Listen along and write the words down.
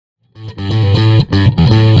What's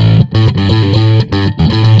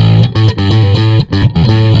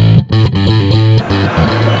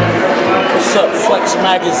up, Flex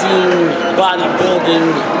Magazine,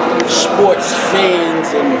 bodybuilding, sports fans,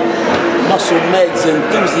 and muscle meds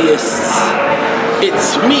enthusiasts?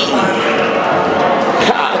 It's me,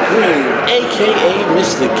 Greene, aka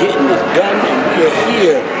Mr. Getting It Done, and we are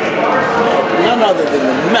here at none other than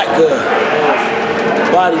the Mecca of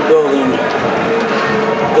bodybuilding,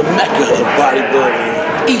 the Mecca of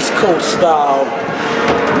bodybuilding, East Coast style,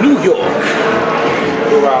 New York.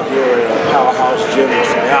 We're out here at a powerhouse gym in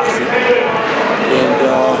Syosset, and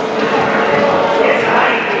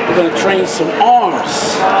we're going to train some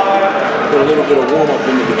arms with a little bit of warm-up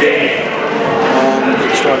in the beginning.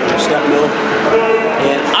 Get started with step mill,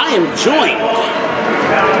 and I am joined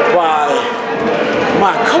by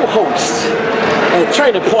my co-host and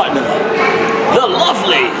training partner, the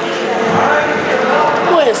lovely.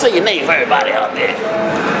 Go ahead and say your name for everybody out there.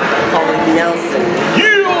 Paulie Nelson.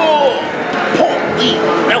 Yeah, Paulie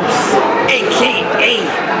Nelson, aka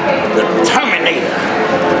the Terminator.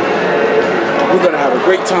 We're gonna have a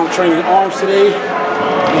great time training arms today,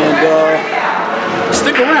 and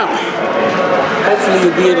stick around. Hopefully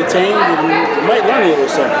you'll be entertained and you might learn a little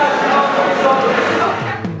something.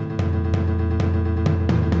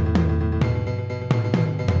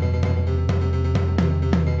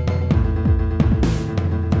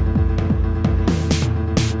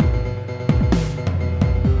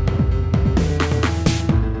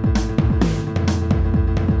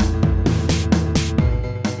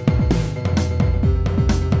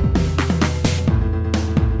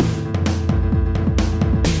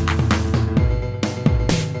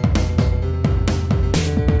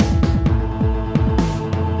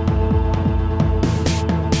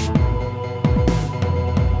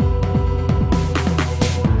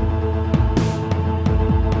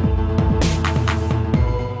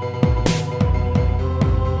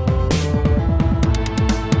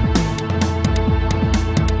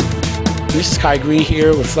 This is Greene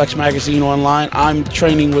here with Flex Magazine Online. I'm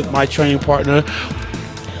training with my training partner,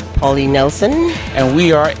 Paulie Nelson. And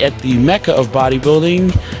we are at the Mecca of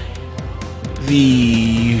bodybuilding,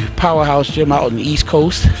 the powerhouse gym out on the East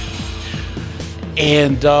Coast.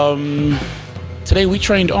 And today we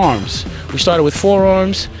trained arms. We started with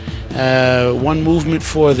forearms, one movement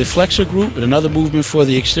for the flexor group and another movement for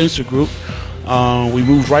the extensor group. We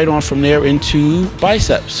moved right on from there into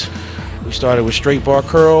biceps. We started with straight bar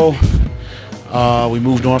curl. We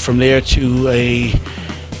moved on from there to a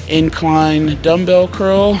incline dumbbell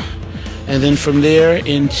curl, and then from there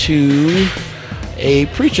into a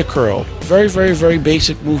preacher curl. Very, very, very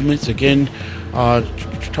basic movements. Again,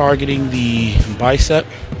 targeting the bicep.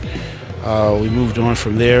 We moved on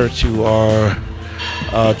from there to our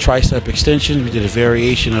tricep extension. We did a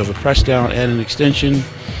variation of a press down and an extension.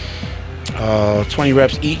 20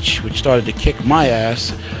 reps each, which started to kick my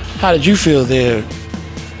ass. How did you feel there?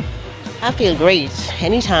 I feel great.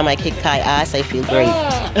 Anytime I kick Kai ass, I feel great.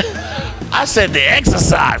 I said the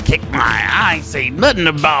exercise kicked my ass. I ain't say nothing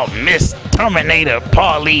about Miss Terminator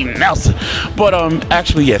Paulie Nelson. But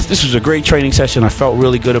actually, yes, this was a great training session. I felt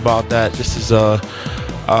really good about that. This is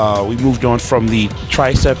we moved on from the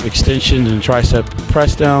tricep extension and tricep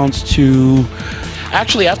press downs to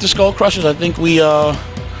actually after skull crushers. I think we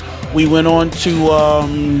went on to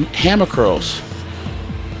hammer curls.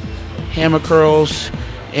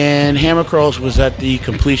 And hammer curls was at the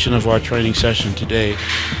completion of our training session today.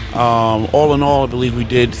 All in all, I believe we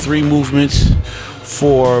did 3 movements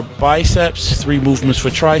for biceps, 3 movements for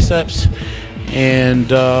triceps, and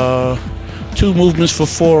 2 movements for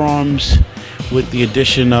forearms, with the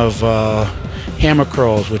addition of hammer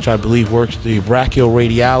curls, which I believe works the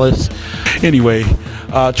brachioradialis. Anyway,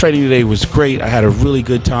 training today was great. I had a really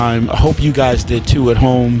good time. I hope you guys did too at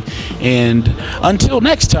home. And until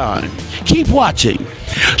next time, keep watching.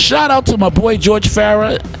 Shout out to my boy George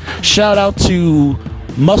Farah. Shout out to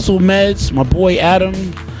Muscle Meds, my boy Adam,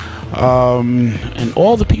 and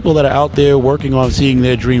all the people that are out there working on seeing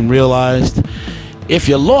their dream realized. If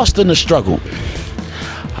you're lost in the struggle,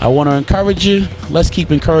 I want to encourage you. Let's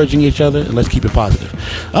keep encouraging each other, and let's keep it positive.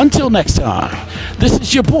 Until next time, this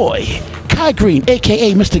is your boy, Greene,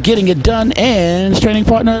 aka Mr. Getting It Done, and his training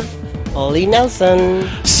partner, Paulie Nelson.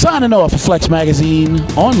 Signing off for Flex Magazine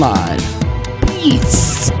Online.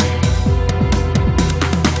 Peace.